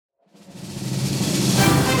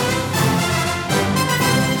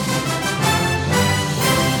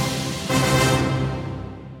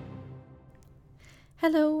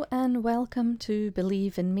Hello and welcome to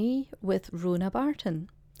Believe in Me with Rona Barton.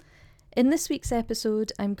 In this week's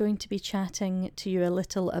episode, I'm going to be chatting to you a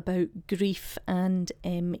little about grief and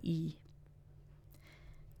ME.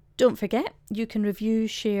 Don't forget, you can review,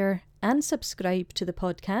 share and subscribe to the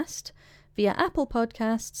podcast via Apple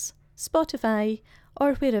Podcasts, Spotify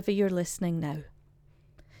or wherever you're listening now.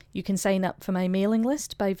 You can sign up for my mailing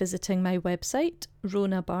list by visiting my website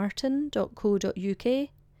ronabarton.co.uk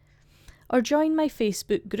or join my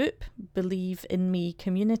Facebook group, Believe in Me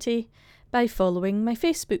Community, by following my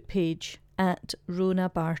Facebook page at Rona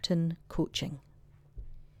Barton Coaching.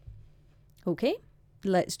 Okay,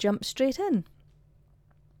 let's jump straight in.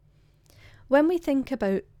 When we think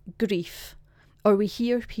about grief, or we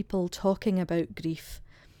hear people talking about grief,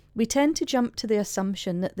 we tend to jump to the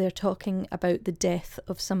assumption that they're talking about the death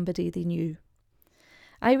of somebody they knew.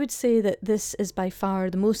 I would say that this is by far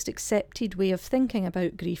the most accepted way of thinking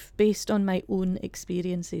about grief based on my own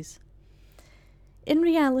experiences. In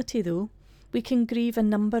reality, though, we can grieve a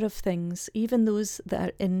number of things, even those that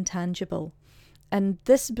are intangible, and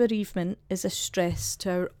this bereavement is a stress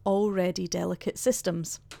to our already delicate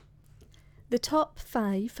systems. The top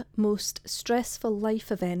 5 most stressful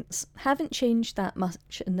life events haven't changed that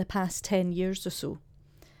much in the past 10 years or so.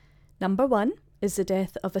 Number 1 is the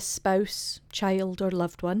death of a spouse, child or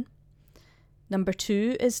loved one. Number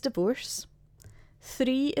 2 is divorce.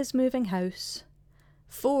 3 is moving house.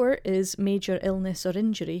 4 is major illness or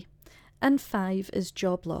injury. And 5 is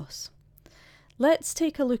job loss. Let's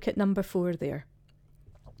take a look at number 4 there.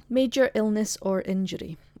 Major illness or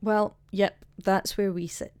injury. Well, yep, that's where we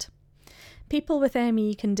sit. People with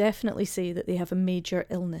ME can definitely say that they have a major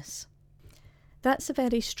illness. That's a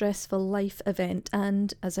very stressful life event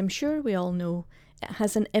and, as I'm sure we all know, it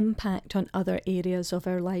has an impact on other areas of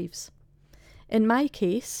our lives. In my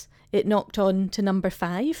case, it knocked on to number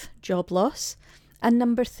 5, job loss, and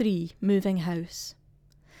number 3, moving house.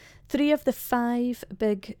 3 of the 5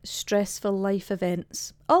 big stressful life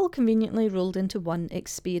events all conveniently rolled into one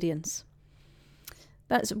experience.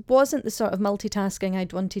 That wasn't the sort of multitasking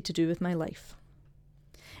I'd wanted to do with my life.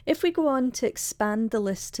 If we go on to expand the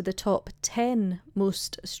list to the top 10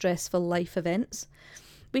 most stressful life events,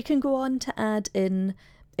 we can go on to add in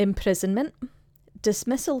imprisonment,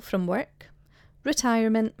 dismissal from work,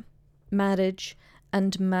 retirement, marriage,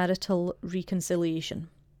 and marital reconciliation.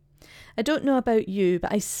 I don't know about you,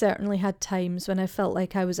 but I certainly had times when I felt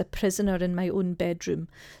like I was a prisoner in my own bedroom.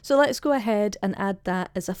 So let's go ahead and add that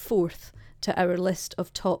as a 4th to our list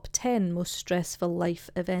of top 10 most stressful life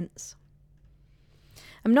events.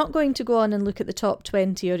 I'm not going to go on and look at the top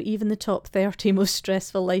 20 or even the top 30 most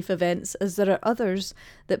stressful life events, as there are others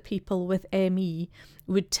that people with ME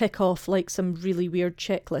would tick off like some really weird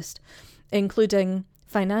checklist, including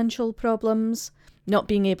financial problems, not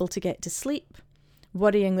being able to get to sleep,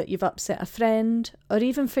 worrying that you've upset a friend, or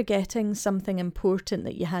even forgetting something important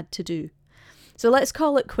that you had to do. So let's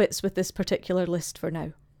call it quits with this particular list for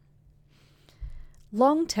now.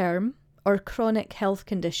 Long-term or chronic health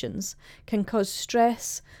conditions can cause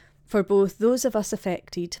stress for both those of us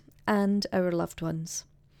affected and our loved ones.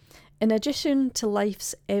 In addition to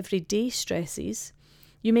life's everyday stresses,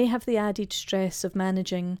 you may have the added stress of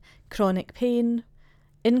managing chronic pain,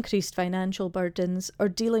 increased financial burdens, or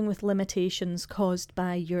dealing with limitations caused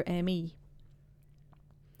by your ME.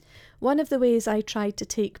 One of the ways I tried to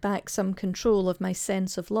take back some control of my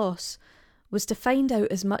sense of loss was to find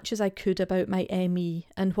out as much as I could about my ME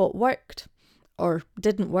and what worked, or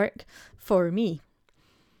didn't work, for me.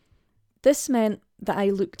 This meant that I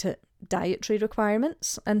looked at dietary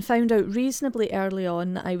requirements and found out reasonably early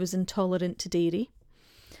on that I was intolerant to dairy.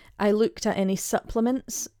 I looked at any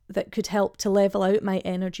supplements that could help to level out my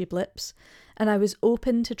energy blips, and I was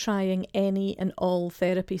open to trying any and all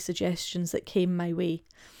therapy suggestions that came my way.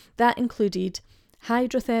 That included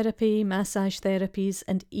hydrotherapy, massage therapies,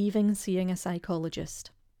 and even seeing a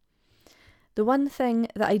psychologist. The one thing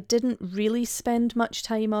that I didn't really spend much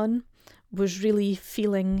time on was really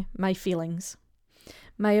feeling my feelings.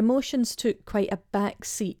 My emotions took quite a back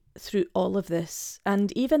seat through all of this,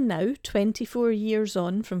 and even now, 24 years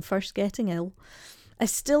on from first getting ill, I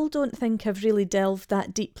still don't think I've really delved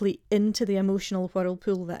that deeply into the emotional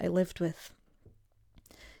whirlpool that I lived with.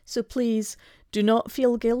 So please, do not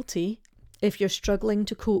feel guilty if you're struggling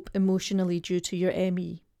to cope emotionally due to your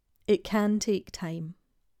ME. It can take time.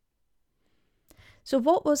 So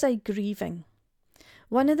what was I grieving?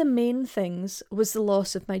 One of the main things was the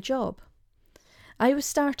loss of my job. I was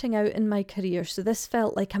starting out in my career, so this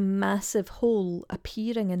felt like a massive hole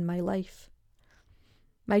appearing in my life.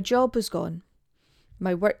 My job was gone.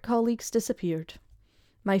 My work colleagues disappeared.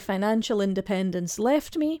 My financial independence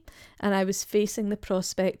left me, and I was facing the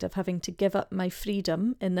prospect of having to give up my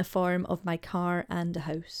freedom in the form of my car and a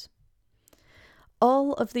house.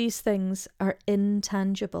 All of these things are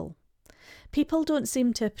intangible. People don't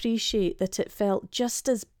seem to appreciate that it felt just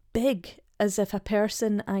as big as if a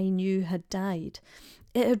person I knew had died.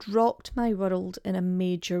 It had rocked my world in a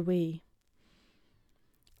major way.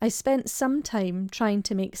 I spent some time trying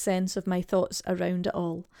to make sense of my thoughts around it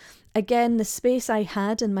all. Again, the space I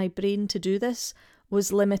had in my brain to do this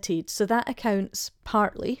was limited, so that accounts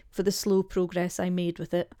partly for the slow progress I made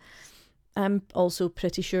with it. I'm also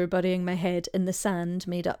pretty sure burying my head in the sand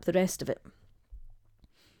made up the rest of it.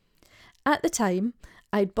 At the time,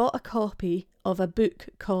 I'd bought a copy of a book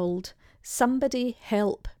called Somebody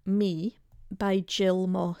Help Me by Jill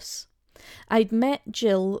Moss. I'd met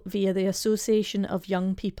Jill via the Association of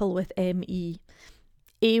Young People with ME,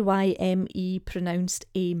 AYME pronounced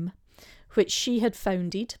AIM, which she had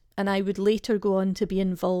founded, and I would later go on to be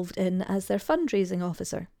involved in as their fundraising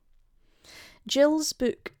officer. Jill's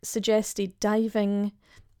book suggested diving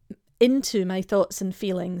into my thoughts and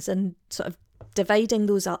feelings and sort of dividing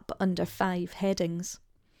those up under 5 headings.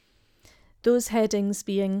 Those headings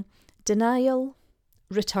being denial,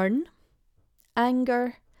 return,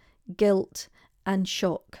 anger, guilt, and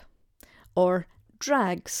shock, or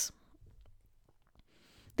drags.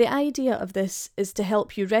 The idea of this is to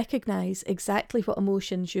help you recognise exactly what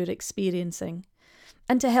emotions you're experiencing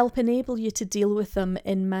and to help enable you to deal with them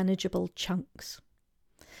in manageable chunks.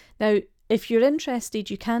 Now, if you're interested,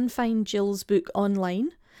 you can find Jill's book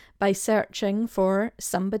online by searching for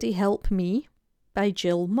Somebody Help Me by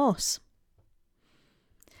Jill Moss.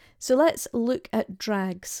 So let's look at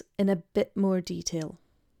drags in a bit more detail.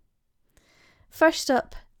 First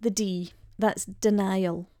up, the D, that's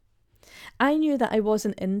denial. I knew that I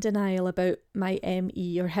wasn't in denial about my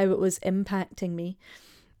ME or how it was impacting me,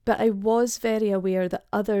 but I was very aware that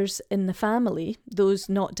others in the family, those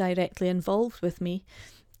not directly involved with me,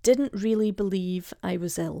 didn't really believe I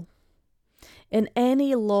was ill. In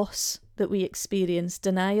any loss that we experience,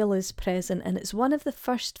 denial is present, and it's one of the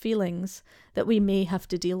first feelings that we may have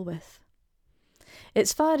to deal with.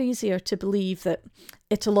 It's far easier to believe that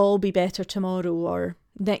it'll all be better tomorrow or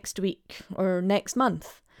next week or next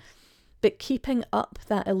month, but keeping up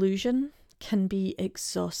that illusion can be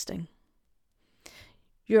exhausting.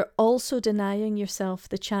 You're also denying yourself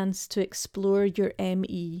the chance to explore your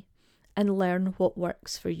ME and learn what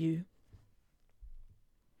works for you.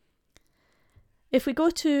 If we go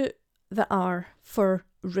to the R for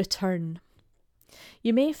return,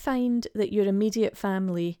 you may find that your immediate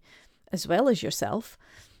family, as well as yourself,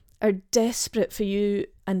 are desperate for you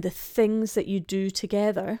and the things that you do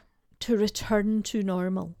together to return to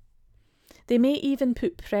normal. They may even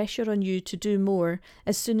put pressure on you to do more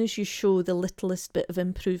as soon as you show the littlest bit of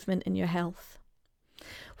improvement in your health.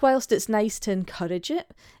 Whilst it's nice to encourage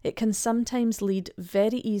it, it can sometimes lead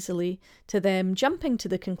very easily to them jumping to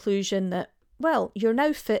the conclusion that, well, you're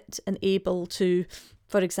now fit and able to,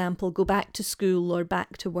 for example, go back to school or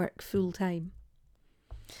back to work full time.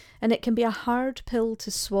 And it can be a hard pill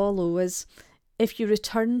to swallow, as if you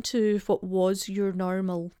return to what was your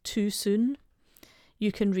normal too soon,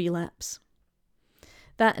 you can relapse.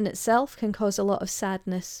 That in itself can cause a lot of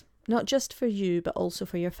sadness, not just for you, but also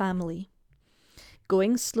for your family.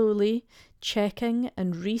 Going slowly, checking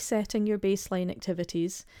and resetting your baseline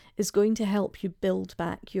activities is going to help you build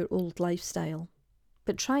back your old lifestyle.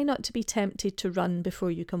 But try not to be tempted to run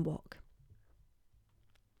before you can walk.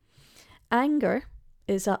 Anger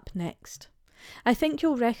is up next. I think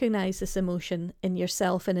you'll recognise this emotion in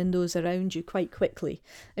yourself and in those around you quite quickly.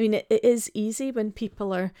 I mean, it is easy when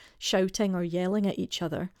people are shouting or yelling at each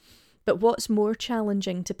other, but what's more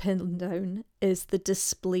challenging to pin down is the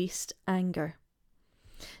displaced anger.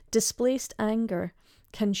 Displaced anger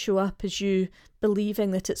can show up as you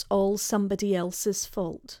believing that it's all somebody else's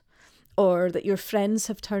fault, or that your friends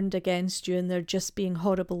have turned against you and they're just being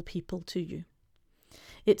horrible people to you.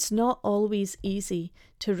 It's not always easy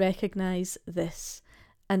to recognise this,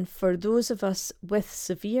 and for those of us with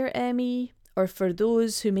severe ME, or for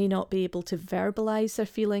those who may not be able to verbalise their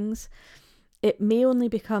feelings, it may only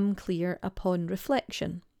become clear upon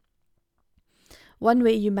reflection. One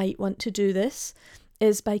way you might want to do this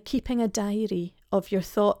is by keeping a diary of your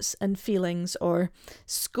thoughts and feelings, or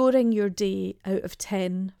scoring your day out of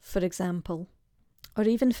 10, for example, or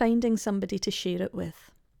even finding somebody to share it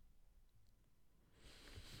with.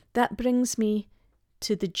 That brings me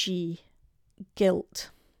to the G, guilt.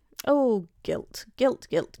 Oh, guilt.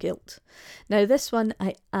 Now this one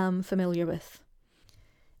I am familiar with.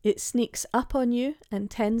 It sneaks up on you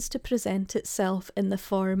and tends to present itself in the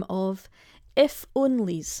form of if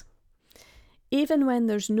onlys. Even when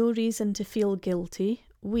there's no reason to feel guilty,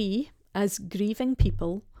 we, as grieving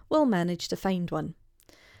people, will manage to find one,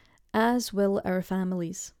 as will our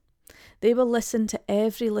families. They will listen to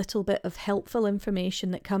every little bit of helpful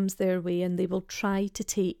information that comes their way, and they will try to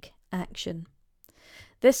take action.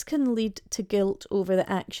 This can lead to guilt over the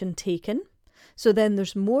action taken, so then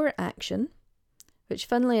there's more action, which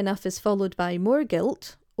funnily enough is followed by more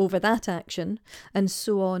guilt over that action, and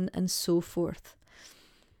so on and so forth.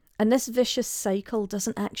 And this vicious cycle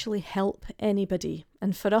doesn't actually help anybody,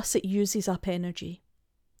 and for us it uses up energy.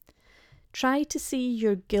 Try to see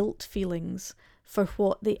your guilt feelings for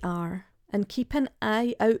what they are, and keep an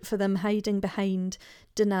eye out for them hiding behind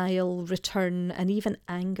denial, return, and even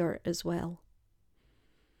anger as well.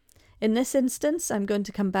 In this instance, I'm going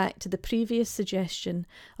to come back to the previous suggestion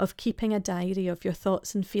of keeping a diary of your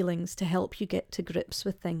thoughts and feelings to help you get to grips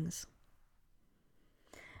with things.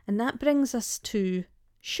 And that brings us to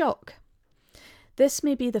shock. This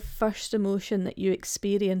may be the first emotion that you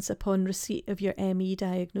experience upon receipt of your ME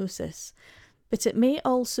diagnosis, but it may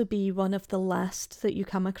also be one of the last that you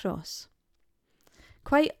come across.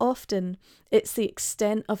 Quite often, it's the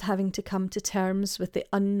extent of having to come to terms with the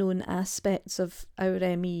unknown aspects of our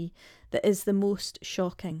ME that is the most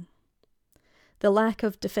shocking. The lack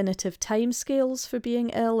of definitive timescales for being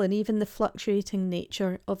ill and even the fluctuating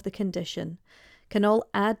nature of the condition can all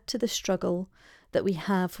add to the struggle that we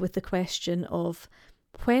have with the question of,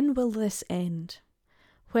 when will this end?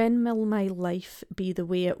 When will my life be the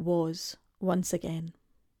way it was once again?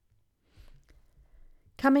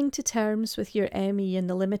 Coming to terms with your ME and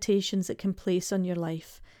the limitations it can place on your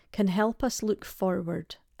life can help us look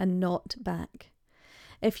forward and not back.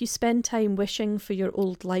 If you spend time wishing for your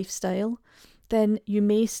old lifestyle, then you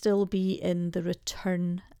may still be in the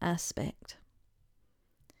return aspect.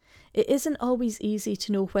 It isn't always easy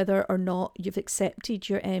to know whether or not you've accepted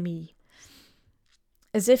your ME.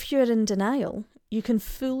 As if you're in denial, you can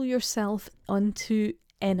fool yourself onto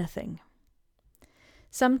anything.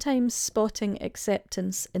 Sometimes spotting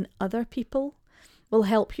acceptance in other people will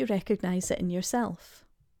help you recognise it in yourself.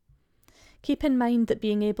 Keep in mind that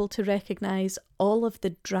being able to recognise all of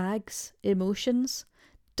the drag's emotions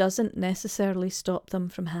doesn't necessarily stop them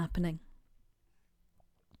from happening.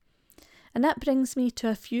 And that brings me to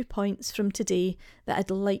a few points from today that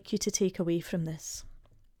I'd like you to take away from this.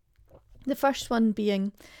 The first one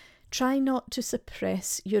being, try not to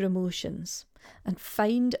suppress your emotions and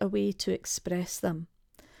find a way to express them.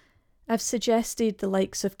 I've suggested the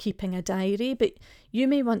likes of keeping a diary, but you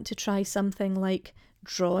may want to try something like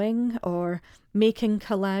drawing or making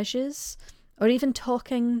collages, or even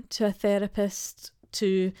talking to a therapist,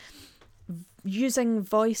 to using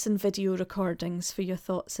voice and video recordings for your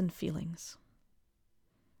thoughts and feelings.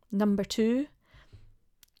 Number 2,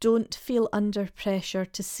 don't feel under pressure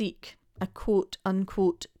to seek a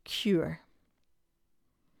quote-unquote cure.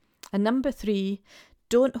 And number 3,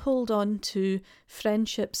 don't hold on to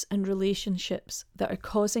friendships and relationships that are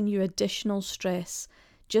causing you additional stress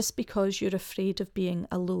just because you're afraid of being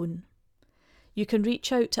alone. You can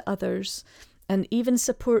reach out to others and even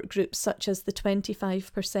support groups such as the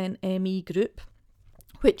 25% ME group,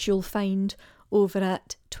 which you'll find over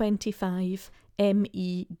at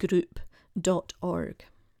 25megroup.org.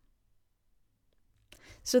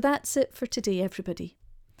 So that's it for today, everybody.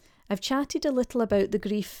 I've chatted a little about the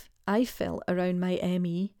grief I felt around my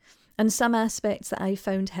ME and some aspects that I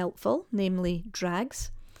found helpful, namely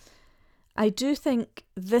drags. I do think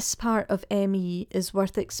this part of ME is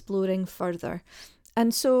worth exploring further,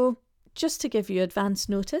 and so just to give you advance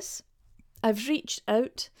notice, I've reached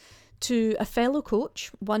out to a fellow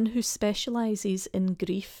coach, one who specialises in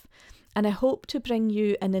grief, and I hope to bring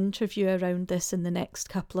you an interview around this in the next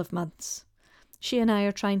couple of months. She and I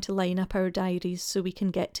are trying to line up our diaries so we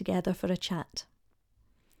can get together for a chat.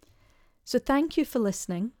 So thank you for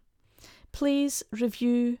listening. Please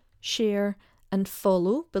review, share and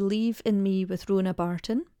follow Believe in Me with Rhona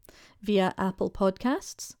Barton via Apple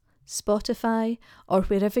Podcasts, Spotify or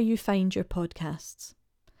wherever you find your podcasts.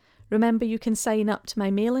 Remember, you can sign up to my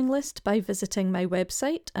mailing list by visiting my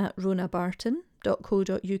website at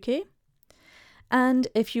rhonabarton.co.uk. And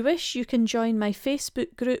if you wish, you can join my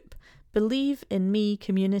Facebook group, Believe in Me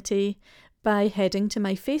Community, by heading to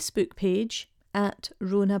my Facebook page at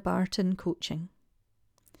Rhona Barton Coaching.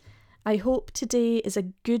 I hope today is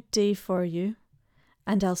a good day for you,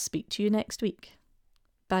 and I'll speak to you next week.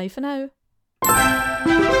 Bye for now.